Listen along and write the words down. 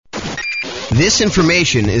This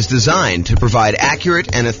information is designed to provide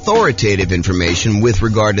accurate and authoritative information with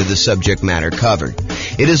regard to the subject matter covered.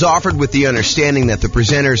 It is offered with the understanding that the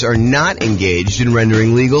presenters are not engaged in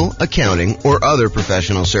rendering legal, accounting, or other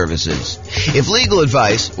professional services. If legal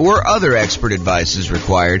advice or other expert advice is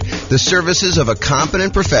required, the services of a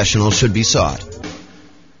competent professional should be sought.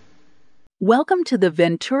 Welcome to the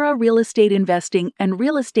Ventura Real Estate Investing and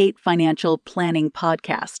Real Estate Financial Planning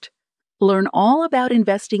Podcast. Learn all about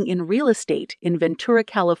investing in real estate in Ventura,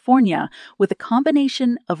 California, with a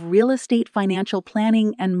combination of real estate financial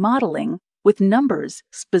planning and modeling with numbers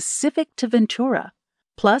specific to Ventura,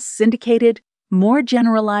 plus syndicated, more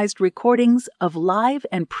generalized recordings of live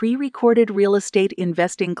and pre-recorded real estate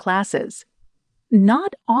investing classes.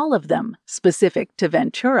 Not all of them specific to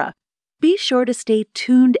Ventura. Be sure to stay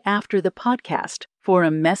tuned after the podcast for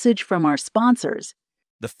a message from our sponsors.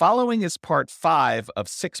 The following is part 5 of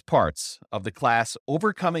 6 parts of the class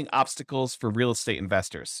Overcoming Obstacles for Real Estate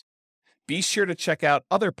Investors. Be sure to check out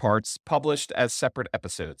other parts published as separate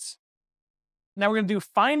episodes. Now we're going to do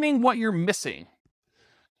finding what you're missing.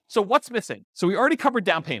 So what's missing? So we already covered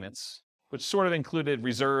down payments, which sort of included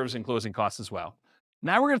reserves and closing costs as well.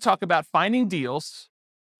 Now we're going to talk about finding deals,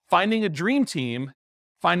 finding a dream team,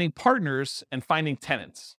 finding partners, and finding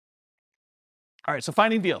tenants. All right, so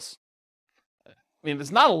finding deals. I mean,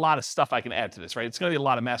 there's not a lot of stuff I can add to this, right? It's going to be a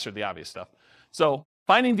lot of master of the obvious stuff. So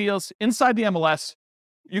finding deals inside the MLS,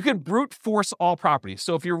 you can brute force all properties.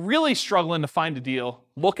 So if you're really struggling to find a deal,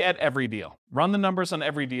 look at every deal. Run the numbers on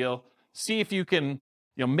every deal. See if you can,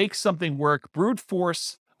 make something work. Brute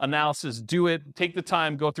force analysis, do it. Take the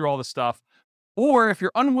time, go through all the stuff. Or if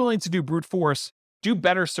you're unwilling to do brute force, do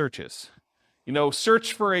better searches.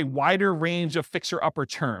 Search for a wider range of fixer-upper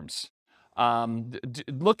terms.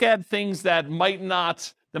 Look at things that might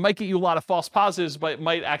get you a lot of false positives, but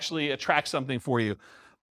might actually attract something for you.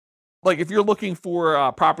 Like if you're looking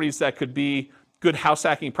for properties that could be good house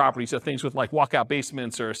hacking properties, so things with like walkout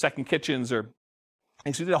basements or second kitchens or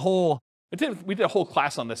things. We did a whole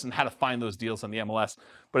class on this and how to find those deals on the MLS.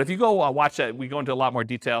 But if you go watch that, we go into a lot more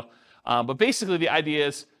detail. But basically the idea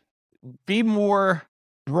is be more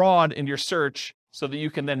broad in your search so that you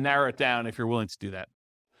can then narrow it down if you're willing to do that.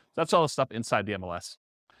 That's all the stuff inside the MLS.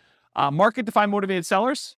 Market to find motivated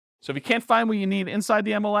sellers. So if you can't find what you need inside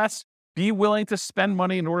the MLS, be willing to spend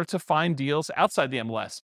money in order to find deals outside the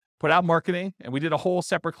MLS. Put out marketing, and we did a whole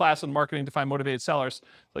separate class on marketing to find motivated sellers,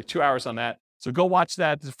 like 2 hours on that. So go watch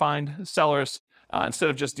that to find sellers instead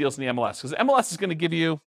of just deals in the MLS. Because the MLS is going to give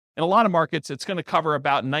you, in a lot of markets, it's going to cover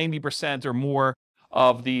about 90% or more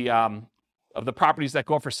of the properties that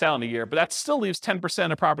go up for sale in a year. But that still leaves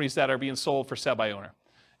 10% of properties that are being sold for sale by owner.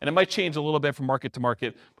 And it might change a little bit from market to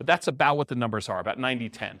market, but that's about what the numbers are, about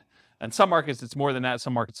 90-10. And some markets, it's more than that.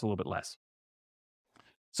 Some markets, a little bit less.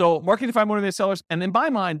 So marketing to find motivated sellers. And in my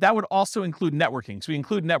mind, that would also include networking. So we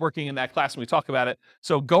include networking in that class when we talk about it.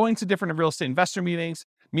 So going to different real estate investor meetings,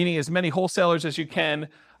 meeting as many wholesalers as you can,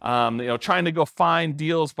 trying to go find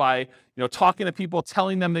deals by, talking to people,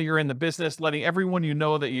 telling them that you're in the business, letting everyone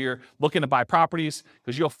that you're looking to buy properties,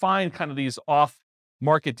 because you'll find kind of these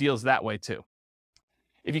off-market deals that way too.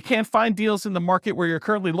 If you can't find deals in the market where you're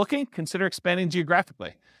currently looking, consider expanding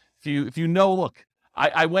geographically. Look,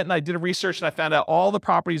 I went and I did a research and I found out all the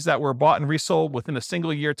properties that were bought and resold within a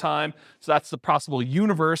single year time. So that's the possible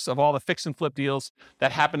universe of all the fix and flip deals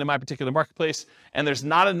that happened in my particular marketplace. And there's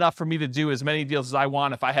not enough for me to do as many deals as I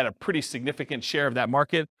want if I had a pretty significant share of that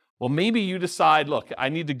market. Well, maybe you decide, look, I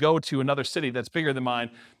need to go to another city that's bigger than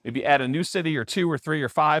mine, maybe add a new city or 2 or 3 or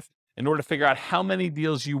 5 in order to figure out how many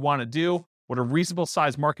deals you want to do, what a reasonable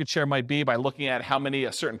size market share might be by looking at how many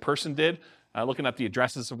a certain person did, looking up the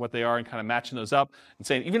addresses of what they are and kind of matching those up and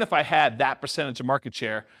saying, even if I had that percentage of market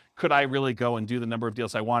share, could I really go and do the number of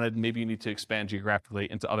deals I wanted? Maybe you need to expand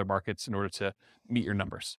geographically into other markets in order to meet your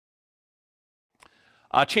numbers.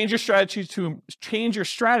 Change your strategy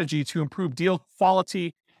to improve deal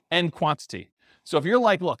quality and quantity. So if you're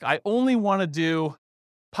like, look, I only want to do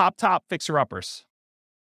pop-top fixer-uppers,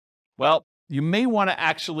 well, you may want to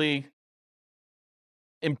actually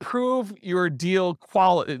improve your deal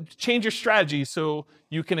quality, change your strategy so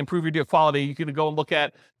you can improve your deal quality. You can go and look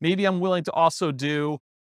at, maybe I'm willing to also do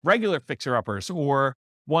regular fixer-uppers or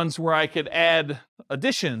ones where I could add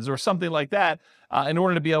additions or something like that in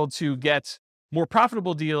order to be able to get more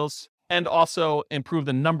profitable deals and also improve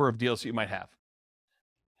the number of deals that you might have.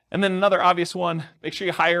 And then another obvious one, make sure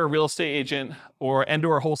you hire a real estate agent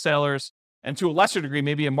or wholesalers, and to a lesser degree,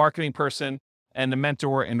 maybe a marketing person and a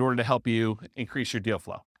mentor in order to help you increase your deal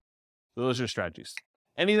flow. So those are strategies.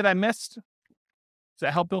 Any that I missed? Does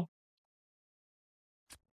that help, Bill?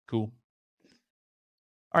 Cool.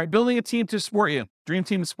 All right, building a team to support you, dream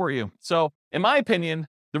team to support you. So in my opinion,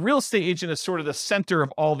 the real estate agent is sort of the center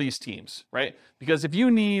of all these teams, right? Because if you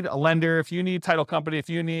need a lender, if you need title company, if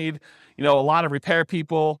you need, a lot of repair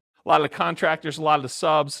people, a lot of the contractors, a lot of the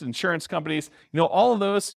subs, insurance companies, all of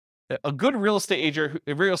those, a good real estate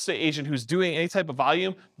agent who's doing any type of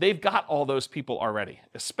volume, they've got all those people already,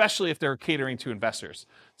 especially if they're catering to investors.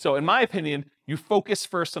 So in my opinion, you focus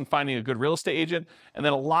first on finding a good real estate agent, and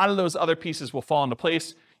then a lot of those other pieces will fall into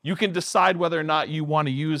place. You can decide whether or not you want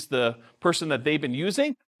to use the person that they've been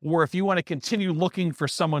using, or if you want to continue looking for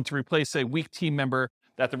someone to replace a weak team member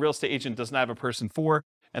that the real estate agent doesn't have a person for.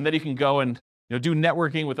 And then you can go and do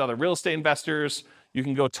networking with other real estate investors. You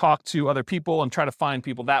can go talk to other people and try to find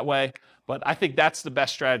people that way. But I think that's the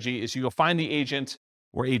best strategy, is you go find the agent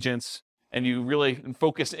or agents and you really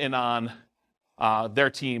focus in on their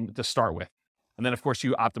team to start with. And then, of course,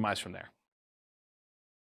 you optimize from there.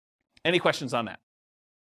 Any questions on that?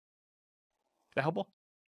 Is that helpful?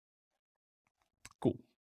 Cool.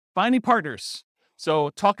 Finding partners.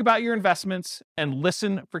 So talk about your investments and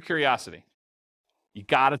listen for curiosity. You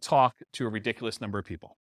got to talk to a ridiculous number of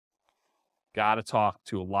people. Got to talk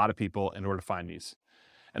to a lot of people in order to find these.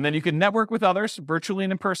 And then you can network with others, virtually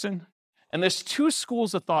and in person. And there's two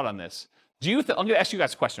schools of thought on this. I'm going to ask you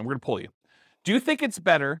guys a question. We're going to poll you. Do you think it's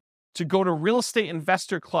better to go to real estate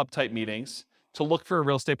investor club type meetings to look for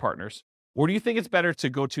real estate partners? Or do you think it's better to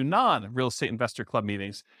go to non-real estate investor club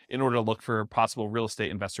meetings in order to look for possible real estate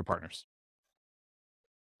investor partners?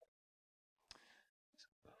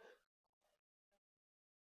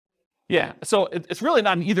 Yeah, so it's really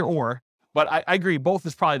not an either or, but I agree both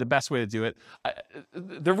is probably the best way to do it.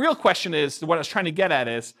 The real question is, what I was trying to get at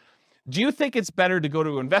is, do you think it's better to go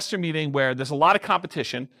to an investor meeting where there's a lot of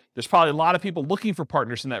competition, there's probably a lot of people looking for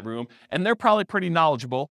partners in that room, and they're probably pretty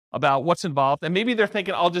knowledgeable about what's involved, and maybe they're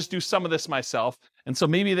thinking, I'll just do some of this myself, and so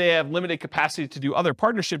maybe they have limited capacity to do other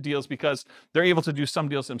partnership deals because they're able to do some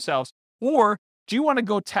deals themselves? Or do you want to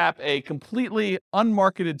go tap a completely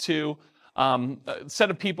unmarketed to set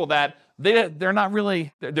of people that they're not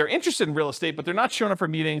really, they're interested in real estate, but they're not showing up for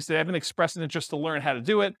meetings. They haven't expressed an interest to learn how to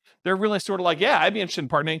do it. They're really sort of like, yeah, I'd be interested in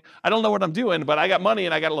partnering. I don't know what I'm doing, but I got money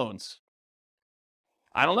and I got loans.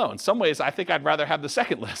 I don't know. In some ways, I think I'd rather have the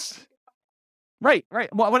second list. Right.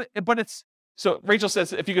 Well, but it's, so Rachel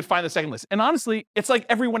says, if you could find the second list. And honestly, it's like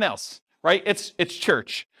everyone else, right? It's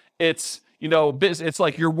church. It's, business. It's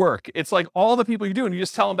like your work. It's like all the people you're doing. You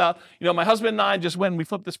just tell them about, my husband and I just went and we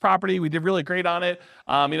flipped this property. We did really great on it.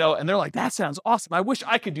 And they're like, that sounds awesome. I wish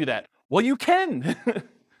I could do that. Well, you can,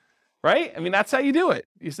 right? I mean, that's how you do it.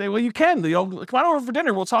 You say, well, you can, come on over for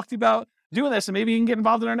dinner. We'll talk to you about doing this and maybe you can get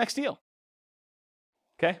involved in our next deal.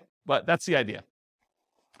 Okay. But that's the idea.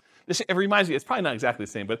 It reminds me, it's probably not exactly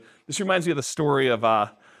the same, but this reminds me of the story of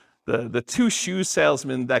the two shoe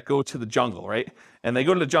salesmen that go to the jungle, right? And they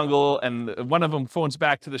go to the jungle and one of them phones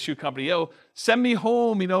back to the shoe company, yo, send me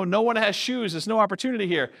home, no one has shoes, there's no opportunity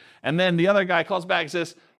here. And then the other guy calls back and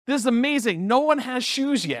says, this is amazing, no one has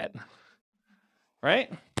shoes yet,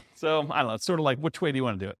 right? So I don't know, it's sort of like, which way do you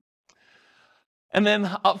want to do it? And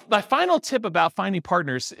then my final tip about finding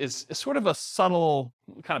partners is sort of a subtle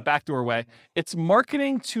kind of backdoor way. It's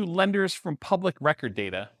marketing to lenders from public record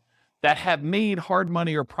data that have made hard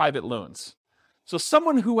money or private loans. So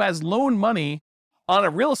someone who has loaned money on a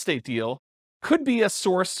real estate deal could be a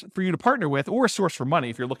source for you to partner with, or a source for money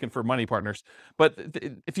if you're looking for money partners. But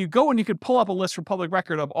if you go and you could pull up a list from public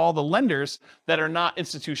record of all the lenders that are not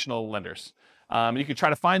institutional lenders. You could try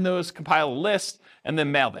to find those, compile a list, and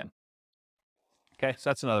then mail them. Okay,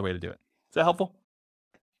 so that's another way to do it. Is that helpful?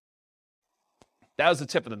 That was the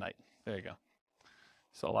tip of the night. There you go.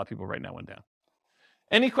 So a lot of people writing that one down.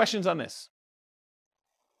 Any questions on this?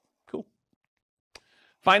 Cool.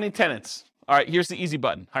 Finding tenants. All right, here's the easy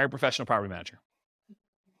button. Hire a professional property manager.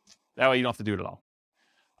 That way you don't have to do it at all.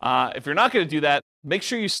 If you're not going to do that, make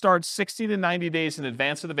sure you start 60 to 90 days in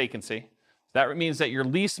advance of the vacancy. That means that your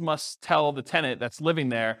lease must tell the tenant that's living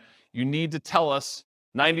there, you need to tell us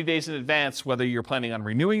 90 days in advance whether you're planning on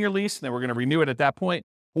renewing your lease, and then we're going to renew it at that point,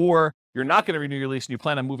 or you're not going to renew your lease and you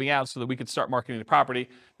plan on moving out so that we can start marketing the property.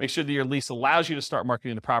 Make sure that your lease allows you to start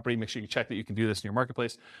marketing the property. Make sure you check that you can do this in your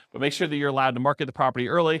marketplace, but make sure that you're allowed to market the property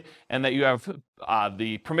early and that you have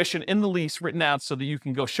the permission in the lease written out so that you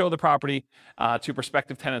can go show the property to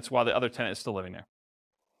prospective tenants while the other tenant is still living there.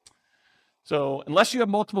 So unless you have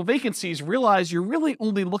multiple vacancies, realize you're really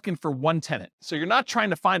only looking for one tenant. So you're not trying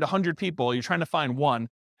to find 100 people, you're trying to find one.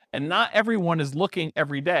 And not everyone is looking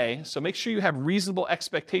every day. So make sure you have reasonable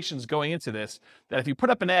expectations going into this, that if you put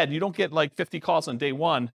up an ad and you don't get like 50 calls on day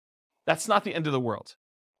one, that's not the end of the world.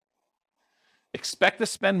 expect to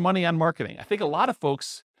spend money on marketing. I think a lot of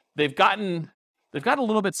folks, they've gotten a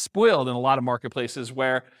little bit spoiled in a lot of marketplaces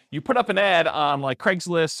where you put up an ad on like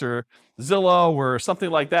Craigslist or Zillow or something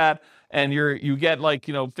like that, and you get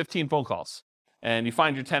 15 phone calls, and you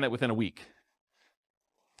find your tenant within a week.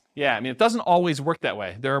 Yeah, it doesn't always work that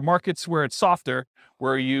way. There are markets where it's softer,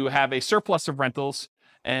 where you have a surplus of rentals,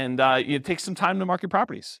 and it takes some time to market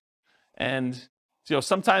properties. And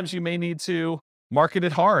sometimes you may need to market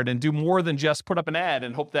it hard and do more than just put up an ad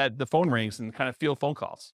and hope that the phone rings and kind of field phone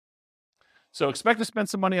calls. So expect to spend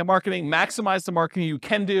some money on marketing, maximize the marketing you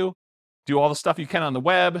can do all the stuff you can on the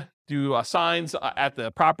web, do signs at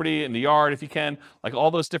the property, in the yard if you can, like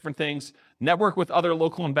all those different things. Network with other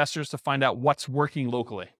local investors to find out what's working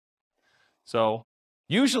locally. So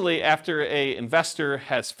usually after an investor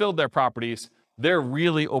has filled their properties, they're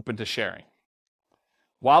really open to sharing.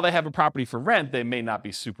 While they have a property for rent, they may not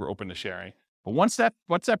be super open to sharing. But once that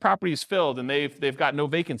property is filled and they've got no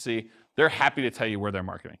vacancy, they're happy to tell you where they're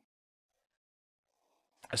marketing.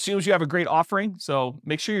 Assumes you have a great offering, so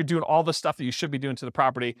make sure you're doing all the stuff that you should be doing to the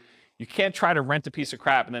property. You can't try to rent a piece of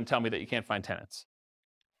crap and then tell me that you can't find tenants.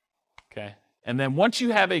 Okay? And then once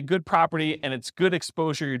you have a good property and it's good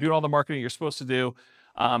exposure, you're doing all the marketing you're supposed to do,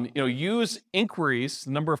 use inquiries,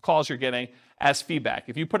 the number of calls you're getting, as feedback.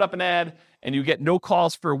 If you put up an ad and you get no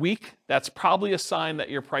calls for a week, that's probably a sign that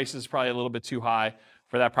your price is probably a little bit too high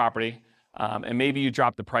for that property. And maybe you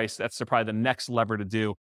drop the price. That's probably the next lever to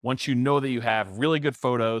do. Once you know that you have really good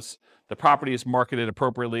photos, the property is marketed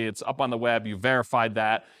appropriately, it's up on the web, you verified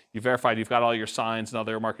that, you've got all your signs and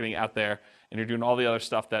other marketing out there, and you're doing all the other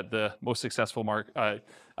stuff that the most successful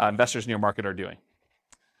investors in your market are doing.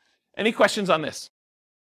 Any questions on this?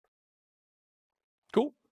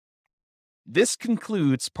 Cool. This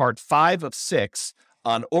concludes part 5 of 6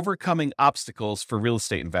 on overcoming obstacles for real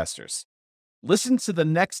estate investors. Listen to the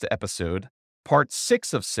next episode, part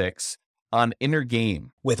 6 of 6, on inner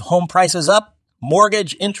game. With home prices up,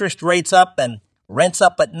 mortgage interest rates up, and rents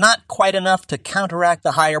up, but not quite enough to counteract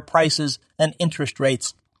the higher prices and interest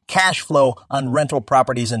rates, cash flow on rental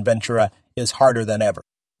properties in Ventura is harder than ever.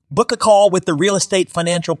 Book a call with the Real Estate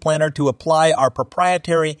Financial Planner to apply our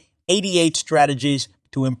proprietary 88 strategies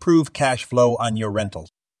to improve cash flow on your rentals.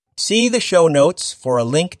 See the show notes for a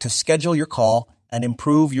link to schedule your call and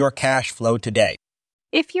improve your cash flow today.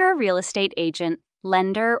 If you're a real estate agent,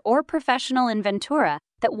 lender, or professional in Ventura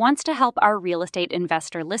that wants to help our real estate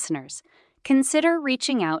investor listeners, consider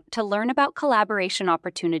reaching out to learn about collaboration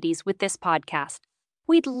opportunities with this podcast.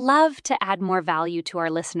 We'd love to add more value to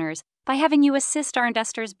our listeners by having you assist our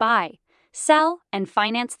investors buy, sell, and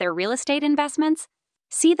finance their real estate investments.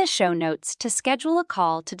 See the show notes to schedule a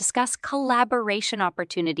call to discuss collaboration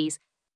opportunities